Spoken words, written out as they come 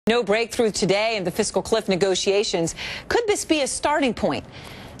No breakthrough today in the fiscal cliff negotiations. Could this be a starting point?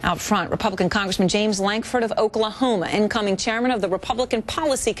 Out front, Republican Congressman James Lankford of Oklahoma, incoming chairman of the Republican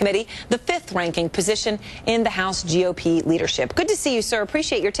Policy Committee, the fifth-ranking position in the House GOP leadership. Good to see you, sir.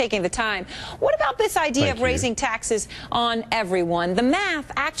 Appreciate your taking the time. What about this idea of raising taxes on everyone? The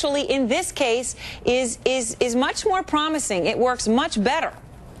math, actually, in this case, is much more promising. It works much better.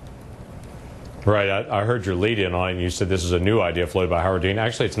 Right. I heard your lead in on it, and you said this is a new idea floated by Howard Dean.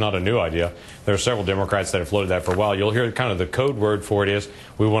 Actually, it's not a new idea. There are several Democrats that have floated that for a while. You'll hear kind of the code word for it is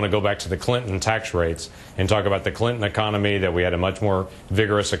we want to go back to the Clinton tax rates and talk about the Clinton economy, that we had a much more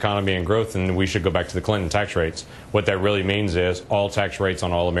vigorous economy and growth, and we should go back to the Clinton tax rates. What that really means is all tax rates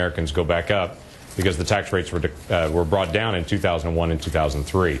on all Americans go back up, because the tax rates were brought down in 2001 and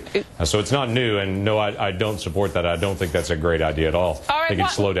 2003. So it's not new, and no, I don't support that. I don't think that's a great idea at all. I think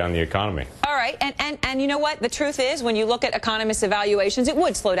it'd slow down the economy. All right, and you know what? The truth is, when you look at economists' evaluations, it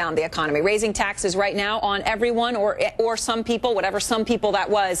would slow down the economy. Raising taxes right now on everyone or some people, whatever some people that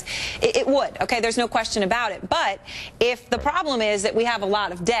was, it would. Okay, there's no question about it. But if the problem is that we have a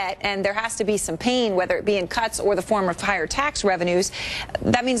lot of debt and there has to be some pain, whether it be in cuts or the form of higher tax revenues,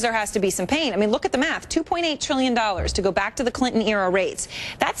 that means there has to be some pain. I mean, look at the math, $2.8 trillion to go back to the Clinton-era rates.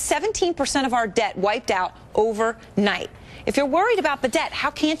 That's 17% of our debt wiped out overnight. If you're worried about the debt, how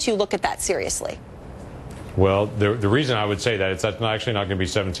can't you look at that seriously? Well, the reason I would say that is that's actually not going to be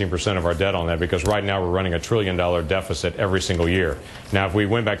 17% of our debt on that, because right now we're running $1 trillion deficit every single year. Now, if we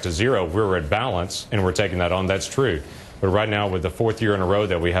went back to zero, we were at balance and we're taking that on, that's true. But right now, with the fourth year in a row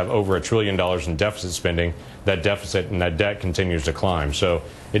that we have over $1 trillion in deficit spending, that deficit and that debt continues to climb. So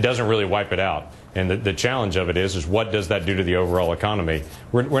it doesn't really wipe it out. And the challenge of it is what does that do to the overall economy?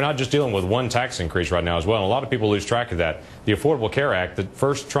 We're not just dealing with one tax increase right now as well. And a lot of people lose track of that. The Affordable Care Act, the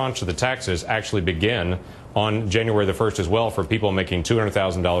first tranche of the taxes actually begin on January the 1st as well for people making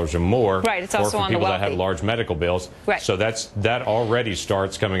 $200,000 or more. Right, it's also or for on the people wealthy that have large medical bills. Right. So that already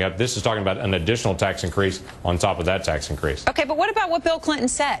starts coming up. This is talking about an additional tax increase on top of that tax increase. Okay, but what about what Bill Clinton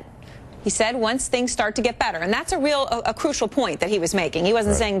said? He said once things start to get better, and that's a crucial point that he was making. He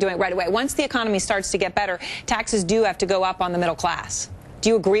wasn't saying doing it right away. Once the economy starts to get better, taxes do have to go up on the middle class. Do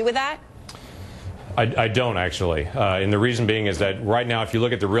you agree with that? I don't, actually. And the reason being is that right now, if you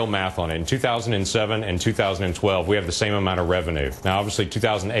look at the real math on it, in 2007 and 2012, we have the same amount of revenue. Now, obviously,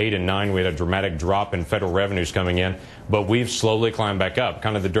 2008 and 2009, we had a dramatic drop in federal revenues coming in, but we've slowly climbed back up.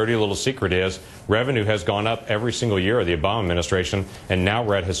 Kind of the dirty little secret is revenue has gone up every single year of the Obama administration, and now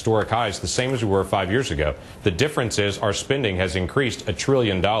we're at historic highs, the same as we were 5 years ago. The difference is our spending has increased $1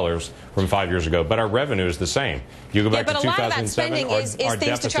 trillion from 5 years ago, but our revenue is the same. You go back to 2007, our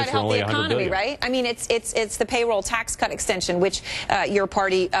deficits were only $100 billion. Right? I mean, it's the payroll tax cut extension, which your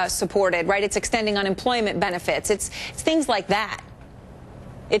party supported, right? It's extending unemployment benefits. It's things like that.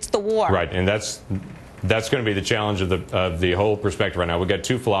 It's the war. Right, and that's going to be the challenge of the whole perspective right now. We've got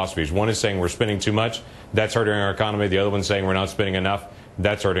two philosophies. One is saying we're spending too much. That's hurting our economy. The other one's saying we're not spending enough.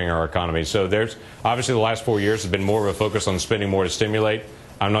 That's hurting our economy. So there's obviously the last 4 years has been more of a focus on spending more to stimulate.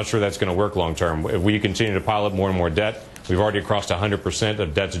 I'm not sure that's going to work long term. If we continue to pile up more and more debt, we've already crossed 100%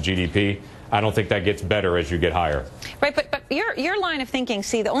 of debt to GDP. I don't think that gets better as you get higher. Right, but your line of thinking,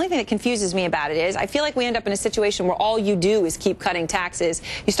 see, the only thing that confuses me about it is I feel like we end up in a situation where all you do is keep cutting taxes.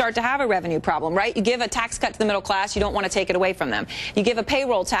 You start to have a revenue problem, right? You give a tax cut to the middle class, you don't want to take it away from them. You give a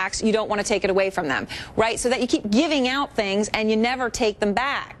payroll tax, you don't want to take it away from them, right? So that you keep giving out things and you never take them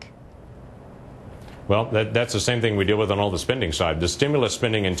back. Well, that's the same thing we deal with on all the spending side. The stimulus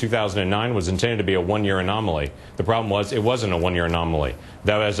spending in 2009 was intended to be a one-year anomaly. The problem was it wasn't a one-year anomaly.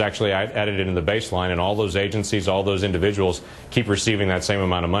 That was actually added into the baseline, and all those agencies, all those individuals keep receiving that same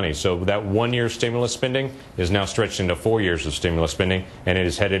amount of money. So that one-year stimulus spending is now stretched into 4 years of stimulus spending, and it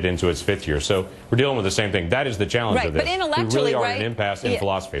is headed into its fifth year. So we're dealing with the same thing. That is the challenge of this. But intellectually, we really are in an impasse in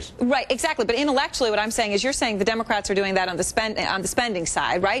philosophies. Right, exactly. But intellectually, what I'm saying is you're saying the Democrats are doing that on the spending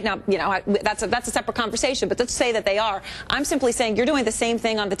side, right? Now, you know, that's a separate conversation, but let's say that they are. I'm simply saying you're doing the same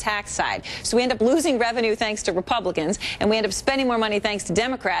thing on the tax side. So we end up losing revenue thanks to Republicans, and we end up spending more money thanks to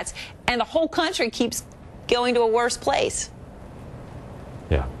Democrats, and the whole country keeps going to a worse place.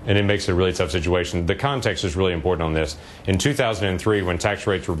 Yeah, and it makes it a really tough situation. The context is really important on this. In 2003, when tax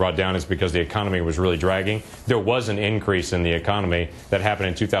rates were brought down, it's because the economy was really dragging. There was an increase in the economy that happened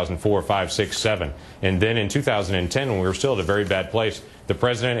in 2004, 5, 6, 7. And then in 2010, when we were still at a very bad place, the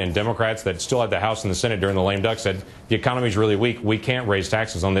president and Democrats that still had the House and the Senate during the lame duck said, the economy is really weak. We can't raise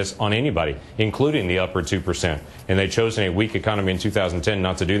taxes on this on anybody, including the upper 2%. And they chose in a weak economy in 2010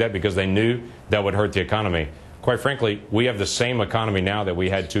 not to do that because they knew that would hurt the economy. quite frankly, we have the same economy now that we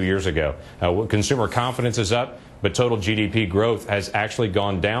had 2 years ago. Consumer confidence is up, but total GDP growth has actually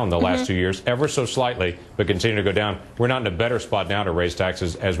gone down the last 2 years, ever so slightly, but continue to go down. We're not in a better spot now to raise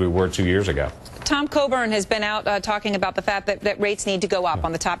taxes as we were 2 years ago. Tom Coburn has been out talking about the fact that rates need to go up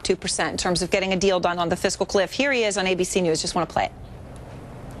on the top 2% in terms of getting a deal done on the fiscal cliff. Here he is on ABC News. Just want to play it.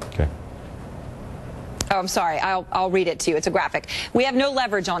 Okay. Oh, I'm sorry. I'll read it to you. It's a graphic. We have no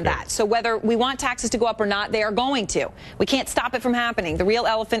leverage on that. So whether we want taxes to go up or not, they are going to. We can't stop it from happening. The real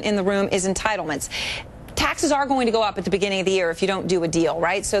elephant in the room is entitlements. Taxes are going to go up at the beginning of the year if you don't do a deal,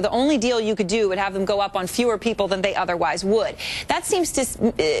 right? So the only deal you could do would have them go up on fewer people than they otherwise would. That seems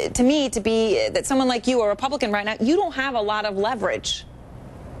to me to be that someone like you, a Republican right now, you don't have a lot of leverage.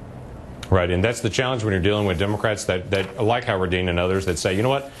 Right, and that's the challenge when you're dealing with Democrats that like Howard Dean and others that say, you know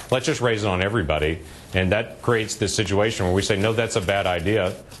what, let's just raise it on everybody. And that creates this situation where we say, no, that's a bad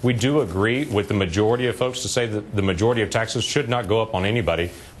idea. We do agree with the majority of folks to say that the majority of taxes should not go up on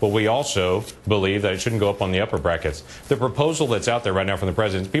anybody, but we also believe that it shouldn't go up on the upper brackets. The proposal that's out there right now from the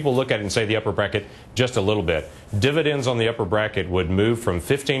president, people look at it and say the upper bracket just a little bit. Dividends on the upper bracket would move from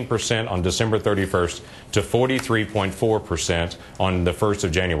 15% on December 31st to 43.4% on the 1st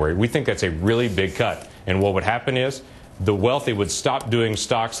of January. We think that's a really big cut. And what would happen is the wealthy would stop doing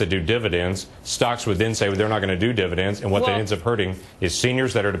stocks that do dividends. Stocks would then say they're not going to do dividends. And what that ends up hurting is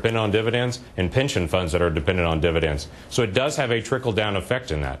seniors that are dependent on dividends and pension funds that are dependent on dividends. So it does have a trickle-down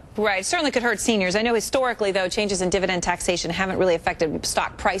effect in that. Right. It certainly could hurt seniors. I know historically, though, changes in dividend taxation haven't really affected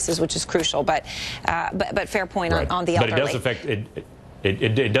stock prices, which is crucial. But fair point on the elderly. But it does affect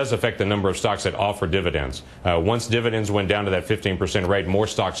It does affect the number of stocks that offer dividends. Once dividends went down to that 15% rate, more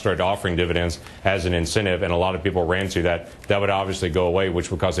stocks started offering dividends as an incentive, and a lot of people ran to that. That would obviously go away,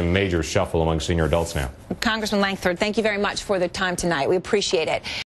 which would cause a major shuffle among senior adults now. Congressman Lankford, thank you very much for the time tonight. We appreciate it.